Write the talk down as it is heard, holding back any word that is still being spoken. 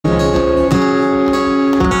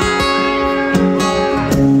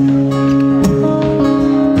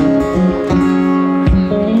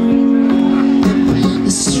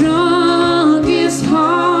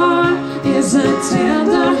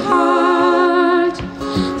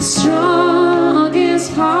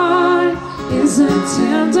strongest heart is a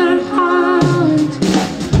tender heart.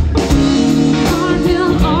 Heart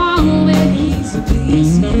will always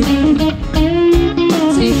be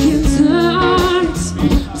taking turns,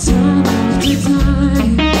 time after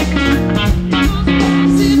time.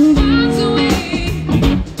 It finds a way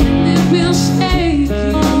that will shake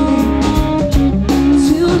you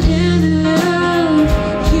till any love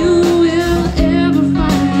you will ever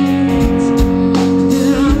find.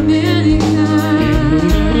 There are many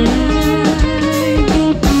kinds.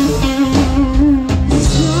 The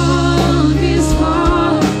strongest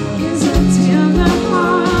heart is a tender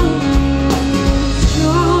heart.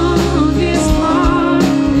 Strongest heart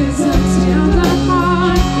is a tender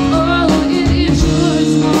heart. Oh, it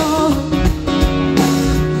endures more.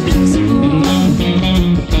 There's more.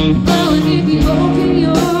 Oh, and if you open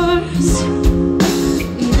yours,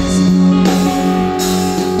 it's more.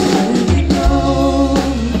 Let it go.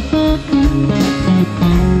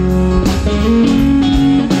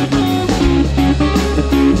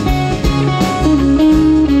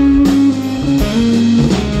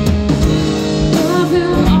 Love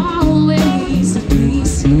will always be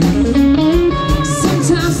seen.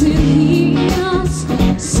 Sometimes it heals,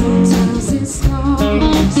 sometimes it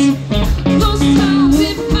scars. Most times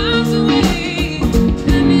it finds a way,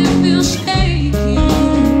 and it will shake you.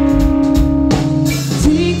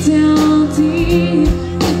 Dig down deep,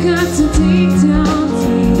 you got to dig down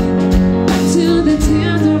deep to the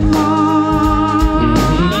tender part.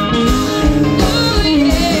 Oh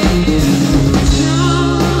yeah,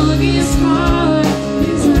 strongest heart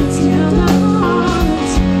is a tender heart.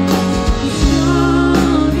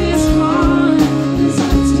 Strongest heart is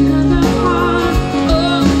a tender heart.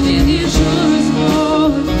 Oh, it endures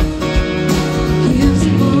more, gives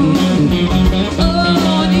more.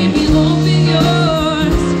 Oh, if you open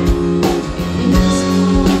yours, it's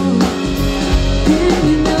more than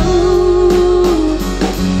you know.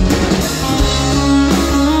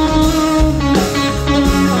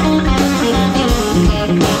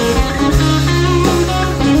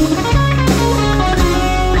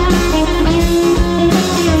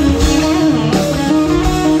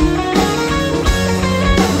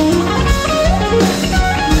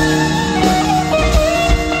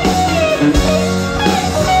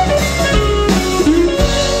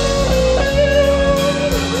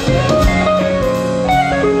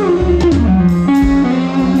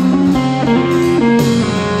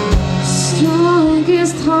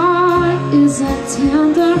 Strongest heart is a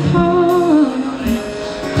tender heart.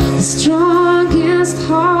 The strongest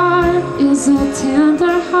heart is a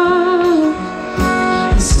tender heart.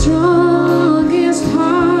 The strongest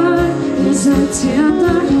heart is a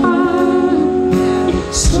tender heart.